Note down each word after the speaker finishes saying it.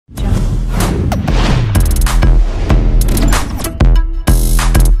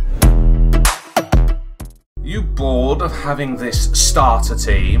bored of having this starter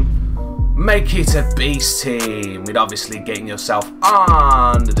team, make it a beast team with obviously getting yourself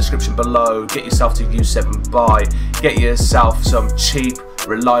on the description below, get yourself to U7 buy, get yourself some cheap,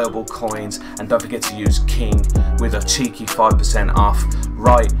 reliable coins, and don't forget to use King with a cheeky 5% off.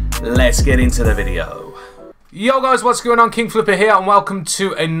 Right, let's get into the video. Yo guys, what's going on? Kingflipper here and welcome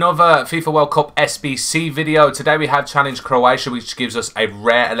to another FIFA World Cup SBC video. Today we have Challenge Croatia, which gives us a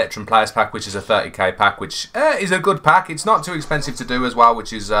rare Electrum Players pack, which is a 30k pack, which is a good pack. It's not too expensive to do as well,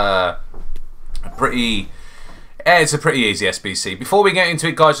 which is it's a pretty easy SBC. Before we get into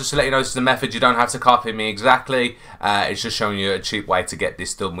it, guys, just to let you know, this is a method. You don't have to copy me exactly. It's just showing you a cheap way to get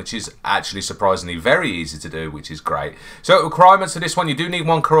this done, which is actually surprisingly very easy to do, which is great. So requirements for this one, you do need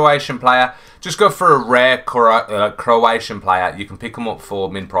one Croatian player. Just go for a rare Croatian player. You can pick them up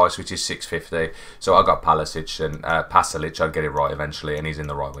for min price, which is 650. So I got Palasic and Pasalic. I'll get it right eventually, and he's in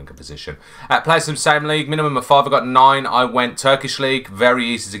the right winger position. Players from the same league, minimum of 5. I got 9. I went Turkish league. Very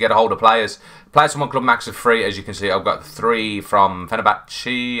easy to get a hold of players. Players from one club, max of 3. As you can see, I've got 3 from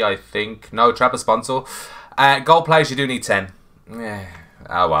Fenerbahce, I think. No, Trabzonspor. Gold players, you do need 10. Yeah.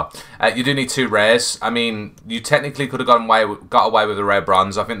 Oh well. You do need 2 rares. I mean, you technically could have got away with a rare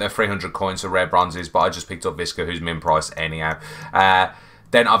bronze. I think they're 300 coins for rare bronzes, but I just picked up Visca, who's min price anyhow.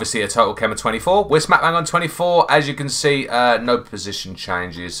 Then obviously a total chem of 24. We're smack bang on 24. As you can see, no position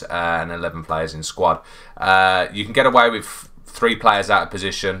changes and 11 players in squad. You can get away with 3 players out of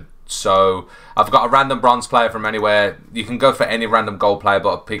position. So I've got a random bronze player from anywhere. You can go for any random gold player,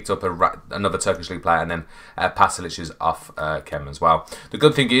 but I picked up another Turkish league player, and then Pasalic is off chem as well. The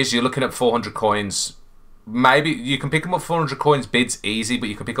good thing is you're looking at 400 coins. Maybe you can pick them up 400 coins bids easy, but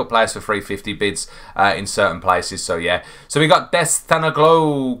you can pick up players for 350 bids in certain places. So yeah. So we got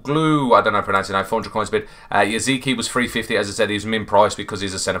Destanoglu, I don't know how to pronounce it now, 400 coins bid. Yaziki was 350, as I said, he's min price because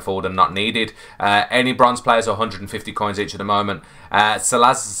he's a centre forward and not needed. Any bronze players are 150 coins each at the moment.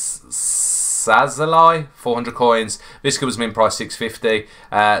 Sazalai, 400 coins. Visca was min price 650.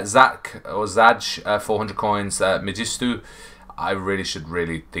 Zaj, 400 coins. Megistu, I should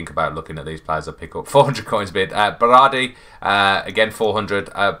really think about looking at these players I pick up. 400 coins bid. Baradi, again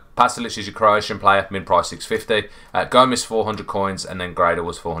 400. Pasalic is your Croatian player, min price 650. Gomez 400 coins, and then Grader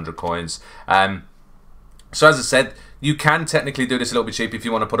was 400 coins. So as I said, you can technically do this a little bit cheap if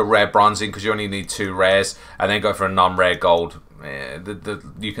you want to put a rare bronze in, because you only need 2 rares, and then go for a non-rare gold.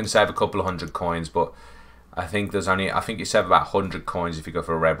 You can save a couple of 100 coins, but I think you save about 100 coins if you go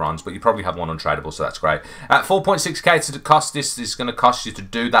for a rare bronze, but you probably have one untradeable, so that's great. 4.6k to the cost this is going to cost you to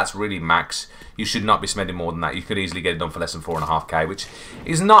do. That's really max. You should not be spending more than that. You could easily get it done for less than 4.5k, which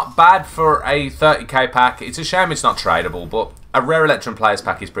is not bad for a 30k pack. It's a shame it's not tradable, but a rare Electrum Players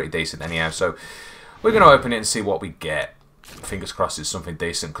pack is pretty decent anyhow. So we're going to open it and see what we get. Fingers crossed it's something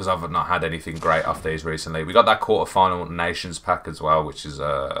decent, because I've not had anything great off these recently. We got that quarterfinal Nations pack as well, which is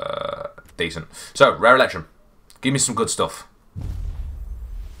decent. So, rare Electrum. Give me some good stuff.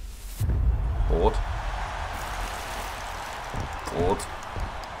 Board.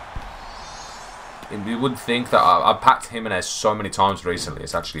 And you would think that I've packed Jimenez so many times recently,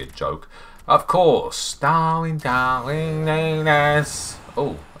 it's actually a joke. Of course. Darwin, Nunez.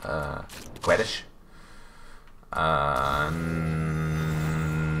 Oh, Guedes. And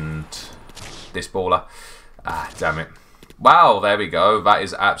this baller. Ah, damn it. Wow, there we go. That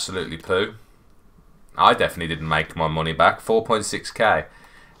is absolutely poo. I definitely didn't make my money back. 4.6k.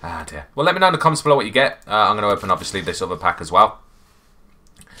 Ah, dear. Well, let me know in the comments below what you get. I'm going to open, obviously, this other pack as well.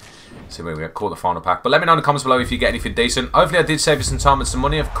 See where we caught the final pack. But let me know in the comments below if you get anything decent. Hopefully I did save you some time and some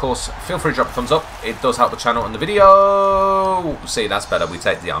money. Of course, feel free to drop a thumbs up. It does help the channel and the video. See, that's better. We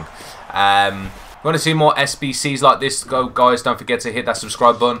take the young. If you want to see more SBCs like this, guys, don't forget to hit that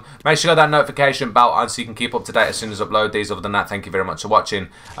subscribe button. Make sure you got that notification bell on so you can keep up to date as soon as I upload these. Other than that, thank you very much for watching.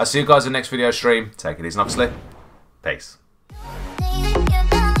 I'll see you guys in the next video stream. Take it easy, and obviously, peace.